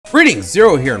Greetings,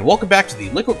 Zero here, and welcome back to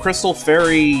the Liquid Crystal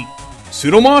Fairy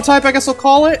Pseudo-Monotype, I guess I'll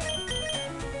call it.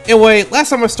 Anyway, last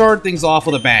time I started things off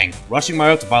with a bang, rushing my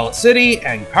way out to Violet City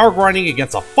and power grinding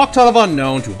against a fuck ton of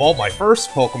unknown to evolve my first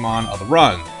Pokemon of the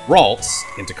run, Ralts,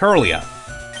 into Kirlia,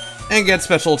 and get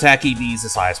special attack EVs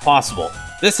as high as possible.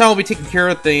 This time I'll be taking care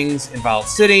of things in Violet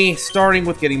City, starting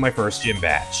with getting my first gym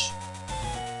badge.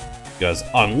 Because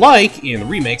unlike in the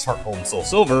remakes Heart Gold and Soul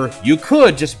Silver, you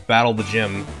could just battle the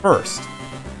gym first.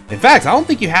 In fact, I don't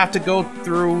think you have to go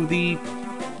through the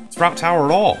Sprout Tower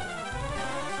at all.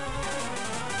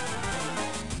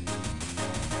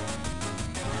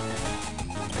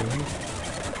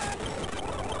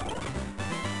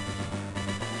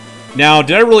 Now,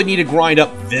 did I really need to grind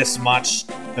up this much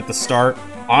at the start?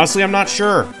 Honestly, I'm not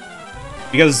sure.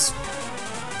 Because,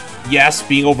 yes,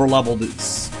 being over-leveled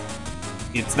is...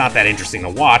 it's not that interesting to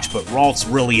watch, but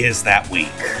Ralts really is that weak.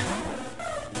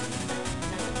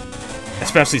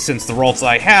 Especially since the Ralts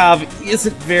I have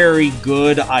isn't very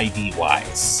good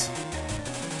IV-wise.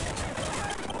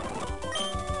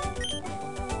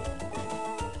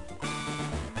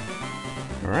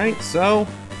 Alright, so...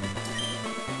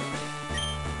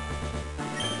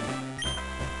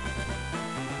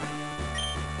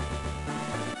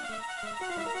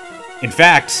 in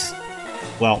fact,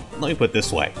 well, let me put it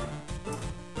this way.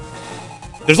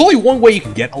 There's only one way you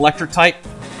can get Electric type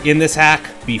in this hack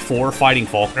before fighting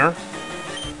Falkner.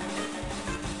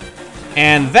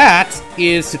 And that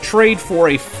is to trade for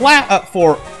a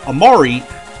Marip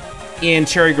in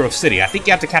Cherry Grove City. I think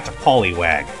you have to catch a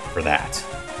Poliwag for that.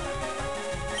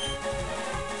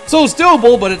 So it's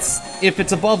doable, but if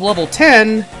it's above level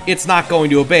 10, it's not going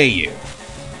to obey you.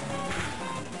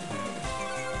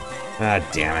 Ah,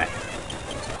 damn it.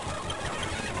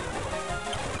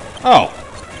 Oh.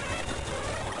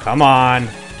 Come on.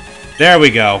 There we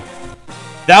go.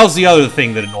 That was the other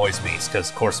thing that annoys me,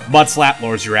 because, of course, Mud Slap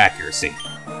lowers your accuracy.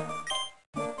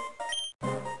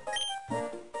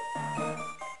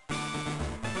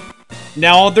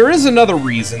 Now, there is another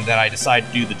reason that I decided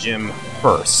to do the gym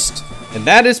first, and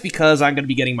that is because I'm going to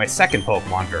be getting my second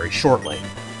Pokemon very shortly.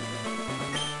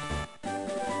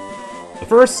 But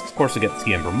first, of course, we get the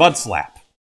TM for Mud Slap.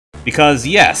 Because,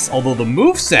 yes, although the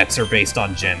movesets are based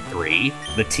on Gen 3,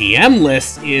 the TM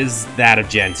list is that of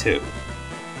Gen 2.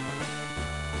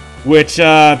 Which,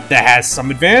 that has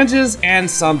some advantages and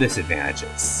some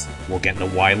disadvantages. We'll get into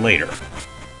why later.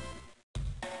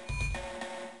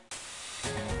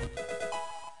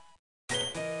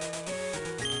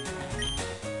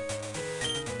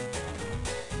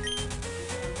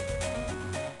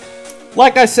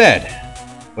 Like I said,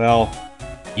 well,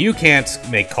 you can't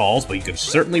make calls, but you can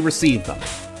certainly receive them.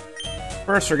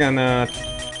 First, we're gonna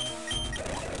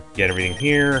get everything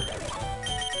here.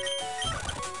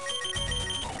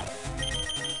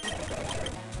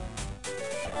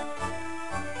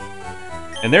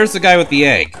 And there's the guy with the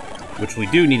egg, which we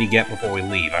do need to get before we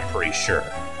leave, I'm pretty sure.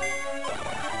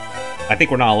 I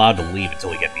think we're not allowed to leave until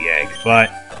we get the egg,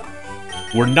 but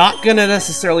we're not gonna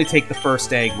necessarily take the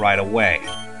first egg right away.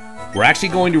 We're actually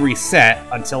going to reset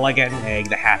until I get an egg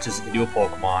that hatches into a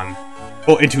Pokemon,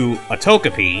 well, into a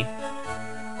Togepi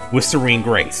with Serene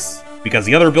Grace. Because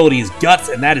the other ability is Guts,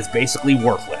 and that is basically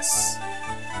worthless.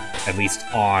 At least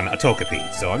on a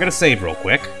Togepi. So I'm gonna save real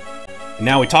quick. And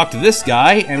now we talk to this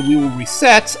guy, and we will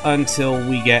reset until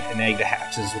we get an egg that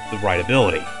hatches with the right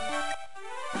ability.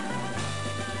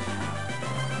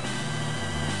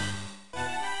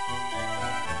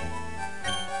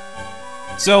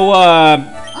 So,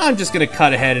 I'm just gonna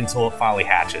cut ahead until it finally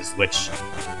hatches, which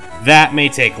that may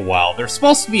take a while. There's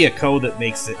supposed to be a code that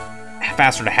makes it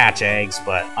faster to hatch eggs,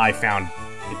 but I found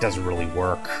it doesn't really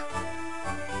work.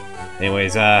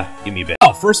 Anyways, give me a bit.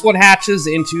 Oh, first one hatches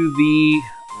into the,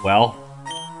 well,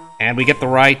 and we get the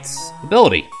right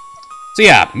ability. So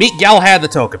yeah, meet Galahad the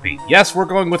Togepi. Yes, we're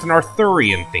going with an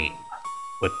Arthurian theme,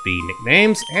 with the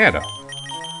nicknames and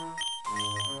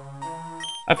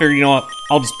I figured, you know what,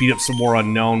 I'll just beat up some more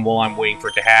unknown while I'm waiting for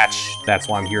it to hatch. That's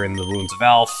why I'm here in the Ruins of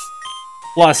Elf.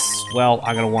 Plus, well,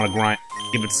 I'm gonna want to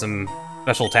give it some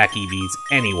special attack EVs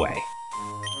anyway.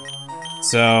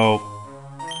 So,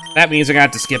 that means I'm gonna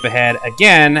have to skip ahead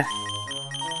again,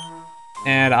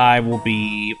 and I will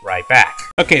be right back.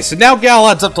 Okay, so now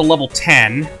Galahad's up to level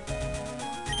 10,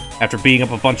 after beating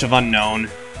up a bunch of unknown,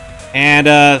 and,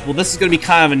 well, this is gonna be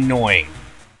kind of annoying.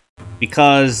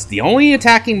 Because the only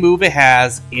attacking move it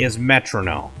has is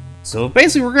Metronome. So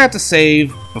basically we're gonna have to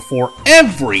save before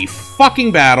every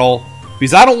fucking battle,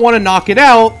 because I don't want to knock it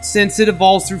out since it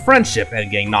evolves through friendship, and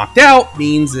getting knocked out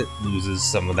means it loses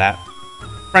some of that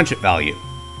friendship value.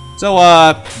 So,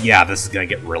 yeah, this is gonna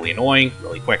get really annoying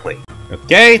really quickly.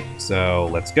 Okay, so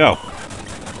let's go.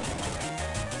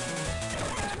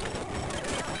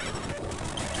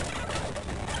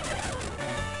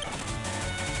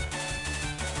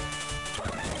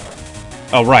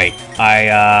 Oh, right.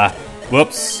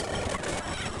 Whoops.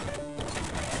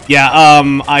 Yeah,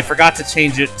 I forgot to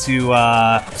change it to,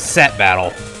 set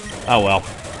battle. Oh, well.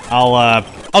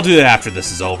 I'll do that after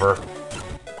this is over.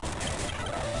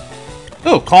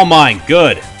 Oh, Calm Mind.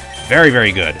 Good. Very,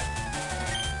 very good.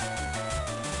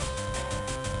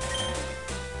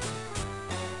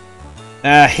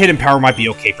 Hidden Power might be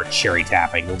okay for Cherry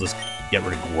Tapping. We'll just get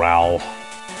rid of Growl.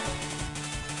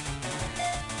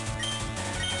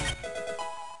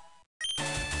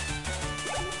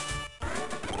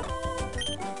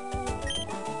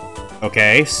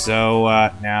 Okay, so,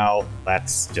 now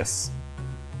let's just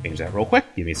change that real quick.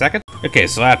 Give me a second. Okay,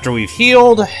 so after we've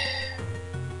healed,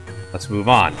 let's move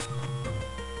on.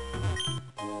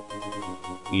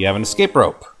 We have an escape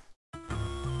rope.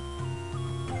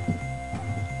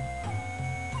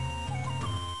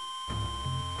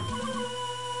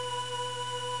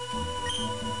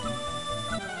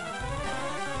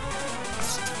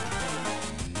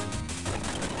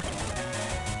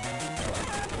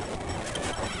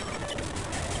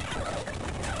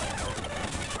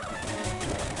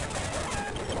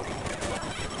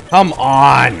 Come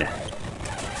on!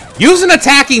 Use an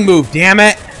attacking move, damn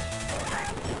it!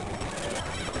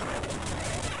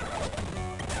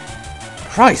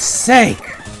 Christ's sake!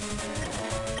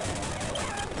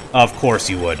 Of course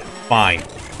you would. Fine.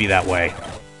 Be that way.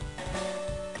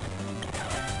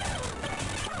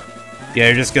 Yeah,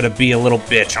 you're just gonna be a little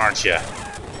bitch, aren't you?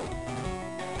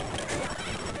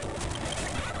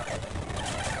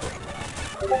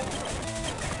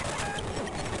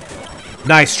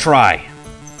 Nice try.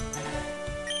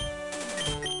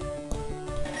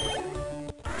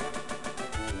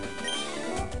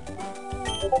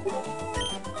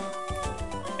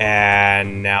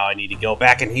 And now I need to go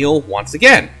back and heal once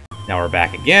again. Now we're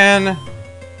back again.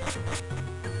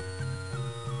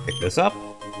 Pick this up.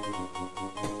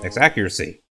 Next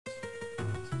accuracy.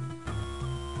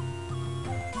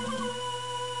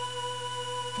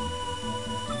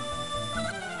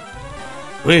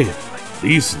 Wait, like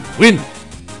leaves in the wind.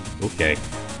 Okay.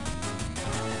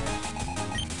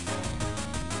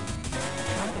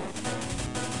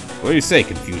 What do you say,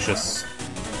 Confucius?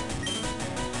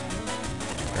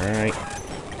 Alright.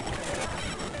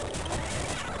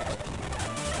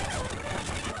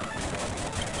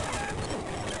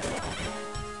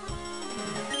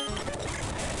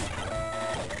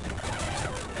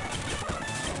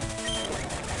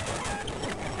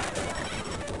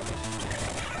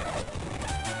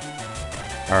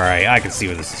 Alright, I can see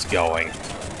where this is going.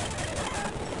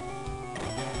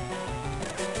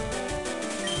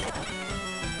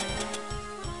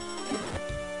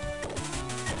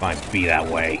 Fine, be that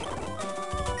way.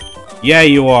 Yeah,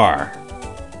 you are.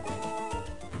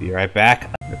 Be right back.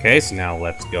 Okay, so now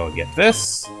let's go and get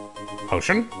this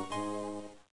potion.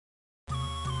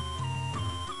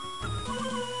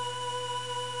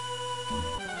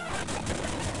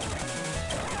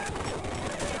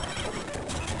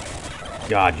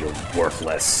 God, you're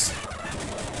worthless.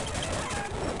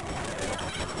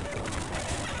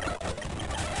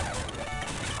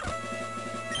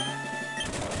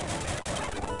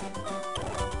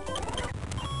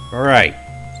 All right.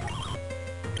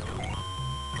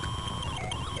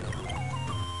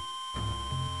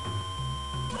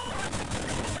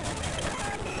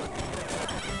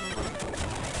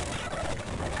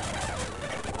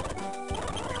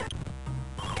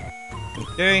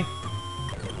 Okay.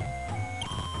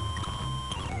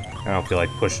 I don't feel like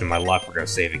pushing my luck. We're gonna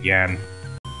save again.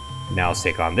 Now let's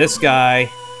take on this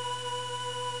guy.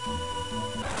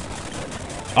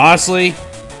 Honestly,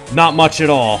 not much at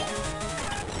all.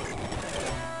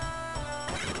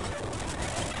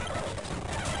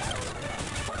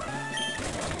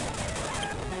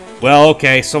 Well,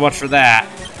 okay, so much for that.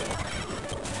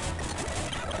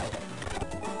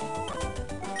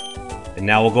 And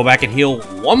now we'll go back and heal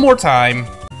one more time.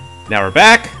 Now we're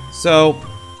back, so...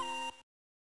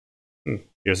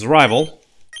 here's the rival.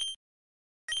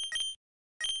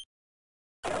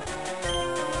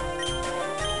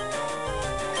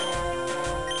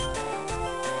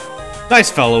 Nice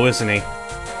fellow, isn't he?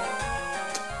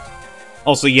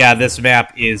 Also, yeah, this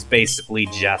map is basically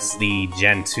just the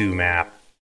Gen 2 map.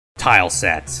 Tile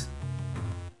set.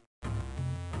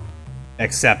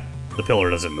 Except the pillar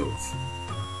doesn't move.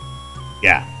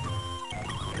 Yeah.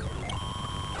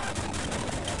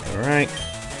 Alright.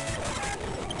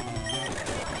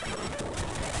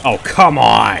 Oh, come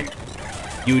on!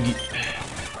 Dude,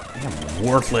 I'm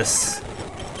worthless.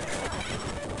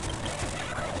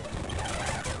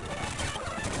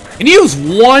 Can you use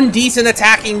one decent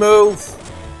attacking move?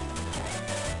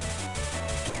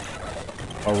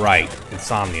 Alright,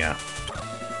 Insomnia.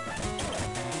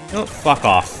 Oh, fuck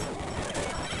off.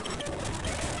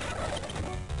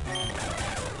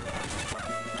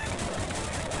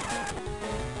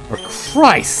 For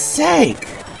Christ's sake!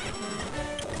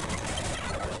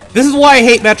 This is why I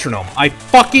hate Metronome. I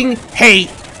fucking hate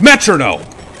Metronome!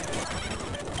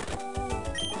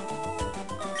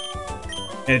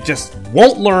 And it just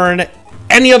won't learn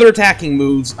any other attacking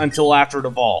moves until after it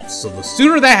evolves. So the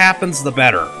sooner that happens, the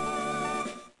better.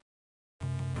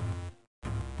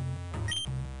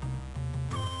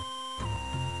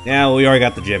 Yeah, we already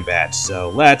got the gym badge, so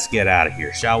let's get out of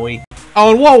here, shall we?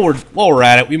 Oh, and while we're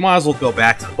at it, we might as well go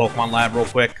back to the Pokemon Lab real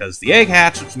quick, because the egg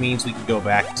hatched, which means we can go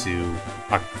back to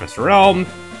talk to Professor Elm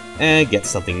and get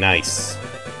something nice.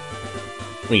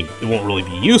 I mean, it won't really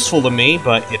be useful to me,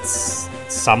 but it's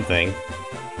something.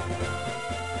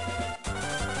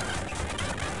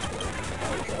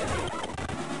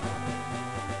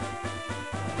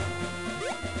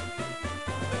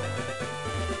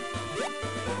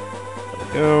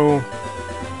 Go.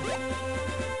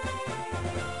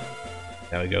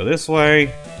 Now we go this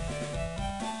way.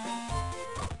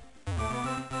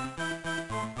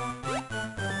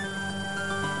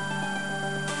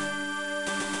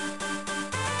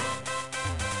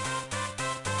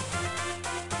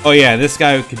 Oh yeah, this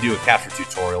guy could do a capture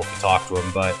tutorial if you talk to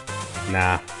him, but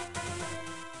nah.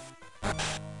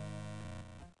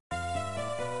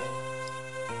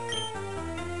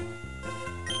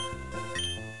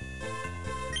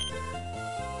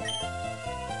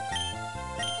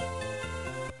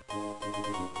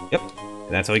 Yep,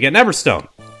 and that's how we get an Everstone.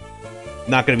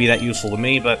 Not going to be that useful to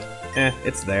me, but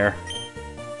it's there.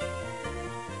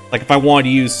 Like if I wanted to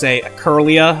use, say, a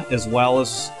Kirlia as well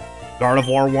as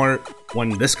Gardevoir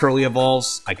when this Kirlia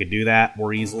evolves, I could do that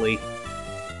more easily.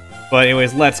 But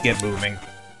anyways, let's get moving.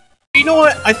 You know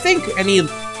what? I think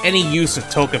any use of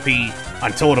Togepi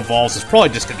until it evolves is probably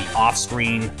just going to be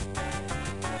off-screen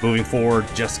moving forward,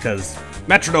 just because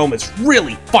Metronome is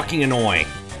really fucking annoying.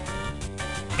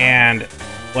 And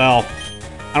well,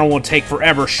 I don't want to take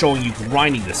forever showing you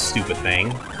grinding this stupid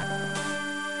thing.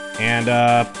 And,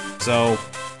 so,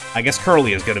 I guess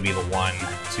Kirlia is going to be the one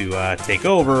to take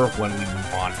over when we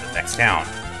move on to the next town.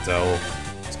 So,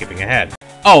 skipping ahead.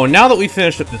 Oh, and now that we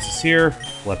finished up this is here,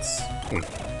 let's...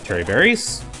 cherry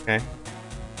berries? Okay.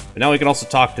 But now we can also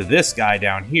talk to this guy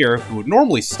down here, who would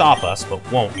normally stop us, but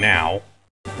won't now.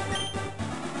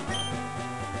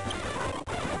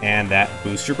 And that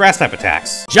boosts your grass-type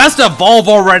attacks. Just evolve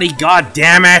already,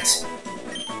 goddammit!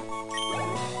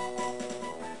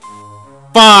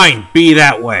 Fine, be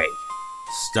that way.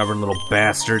 Stubborn little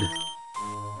bastard.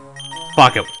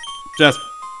 Fuck it. Just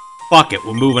fuck it,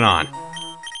 we're moving on.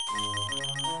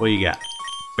 What do you got?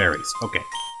 Berries, okay.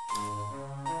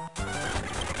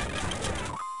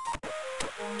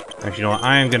 Actually, you know what?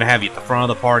 I am gonna have you at the front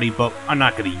of the party, but I'm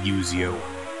not gonna use you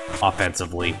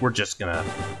offensively. We're just gonna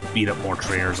beat up more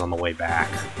trainers on the way back.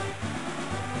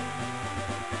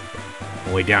 On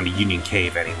the way down to Union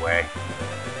Cave, anyway.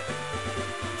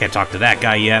 Can't talk to that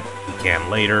guy yet. We can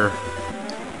later.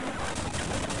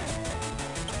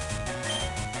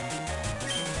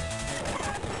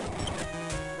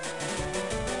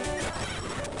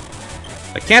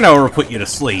 I can't ever put you to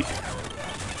sleep.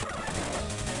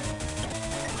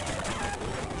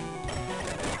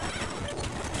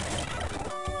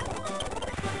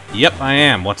 Yep, I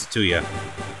am. What's it to you?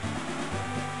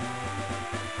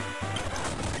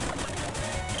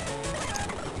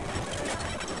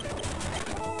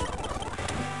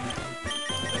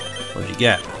 What'd you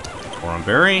get? Oran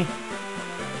Berry?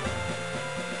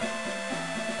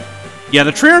 Yeah,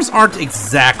 the trainers aren't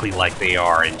exactly like they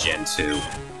are in Gen 2.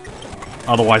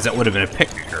 Otherwise, that would have been a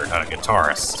picnicker, not a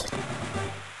guitarist.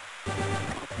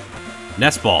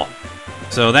 Nest Ball.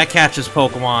 So that catches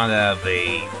Pokemon that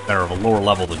are of a lower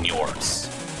level than yours.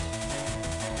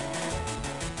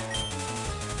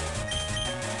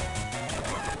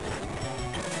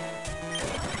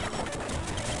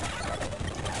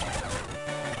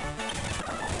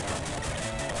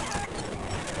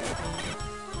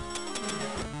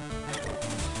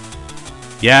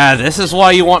 Yeah, this is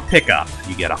why you want pickup.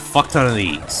 You get a fuck ton of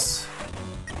these.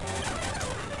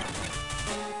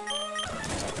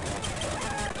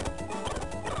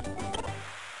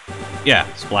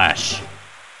 Yeah, Splash.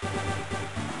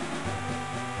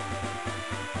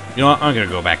 You know what? I'm gonna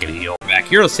go back and heal. Back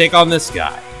here, let's take on this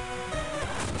guy.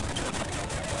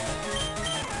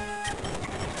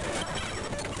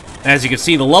 As you can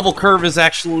see, the level curve is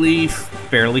actually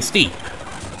fairly steep.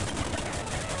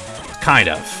 Kind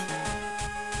of.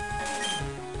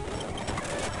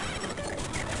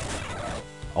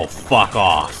 Oh, fuck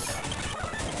off.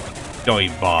 Don't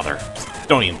even bother.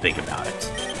 Don't even think about it.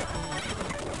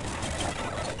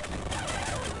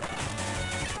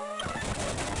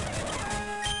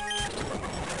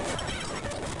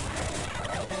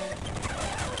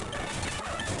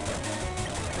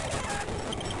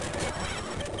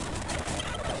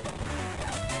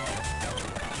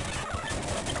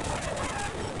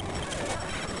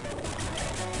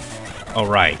 Oh,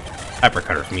 right. Pepper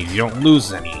Cutters means you don't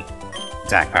lose any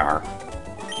attack power.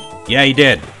 Yeah, you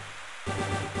did.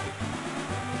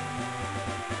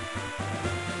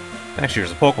 Actually,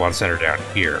 there's a Pokemon Center down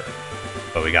here.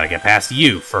 But we gotta get past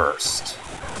you first.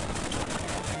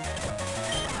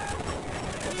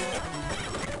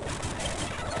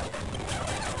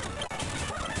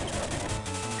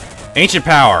 Ancient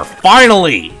Power!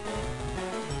 Finally!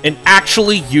 An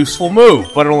actually useful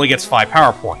move, but it only gets 5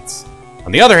 power points.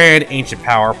 On the other hand, Ancient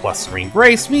Power plus Serene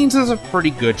Grace means there's a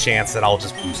pretty good chance that I'll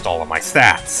just boost all of my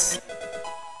stats.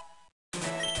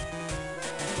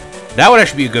 That would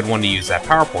actually be a good one to use that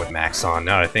PowerPoint max on,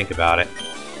 now that I think about it.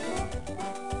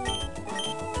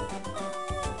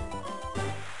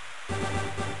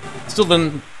 Still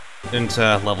didn't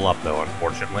level up, though,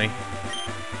 unfortunately.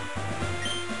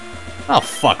 Oh,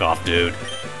 fuck off, dude.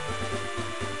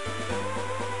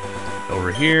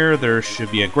 Over here, there should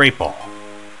be a Great Ball.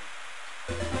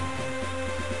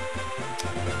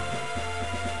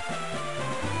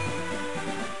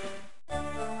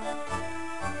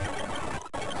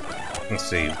 Let's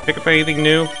see, pick up anything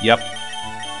new? Yep.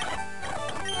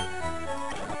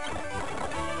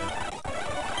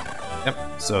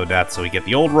 Yep, so we get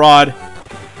the old rod.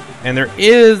 And there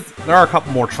are a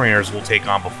couple more trainers we'll take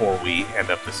on before we end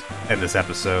this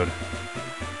episode.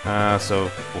 Well,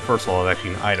 first of all, there's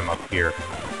actually an item up here.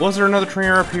 Was there another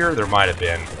trainer up here? There might have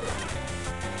been.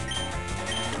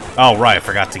 Oh, right, I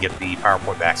forgot to get the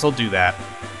PowerPoint back, so I'll do that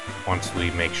once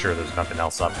we make sure there's nothing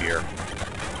else up here.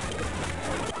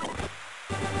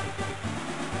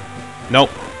 Nope,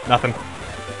 nothing.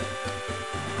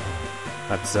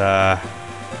 Let's, go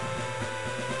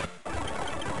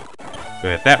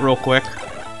hit that real quick.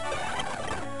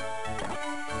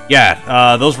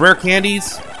 Yeah, those rare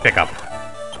candies, pick up.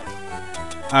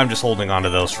 I'm just holding on to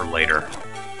those for later.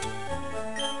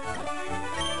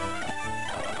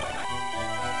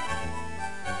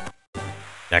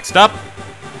 Next up,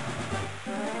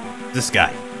 this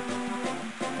guy.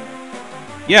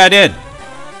 Yeah, I did.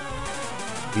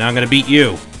 Now I'm gonna beat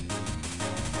you.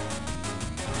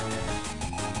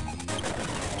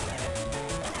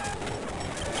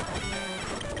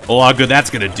 Oh, how good that's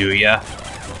gonna do ya.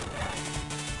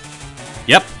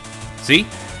 Yep. See?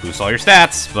 Boost all your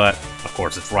stats, but of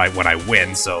course it's right when I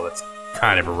win, so that's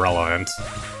kind of irrelevant.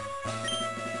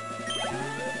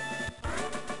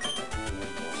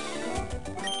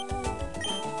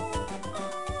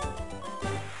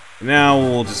 Now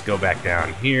we'll just go back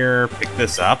down here, pick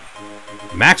this up.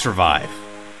 Max Revive.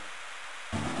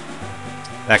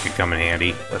 That could come in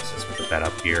handy. Let's just put that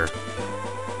up here.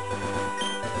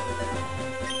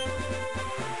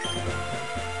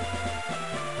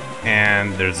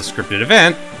 And there's a scripted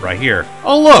event right here.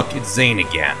 Oh look, it's Zane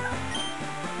again.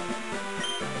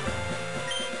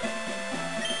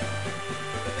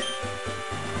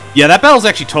 Yeah, that battle's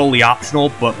actually totally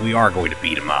optional, but we are going to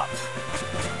beat him up.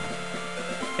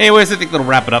 Anyways, I think that'll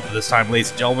wrap it up for this time, ladies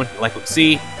and gentlemen. If you like what you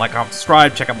see, like, comment,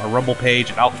 subscribe, check out my Rumble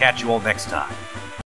page, and I'll catch you all next time.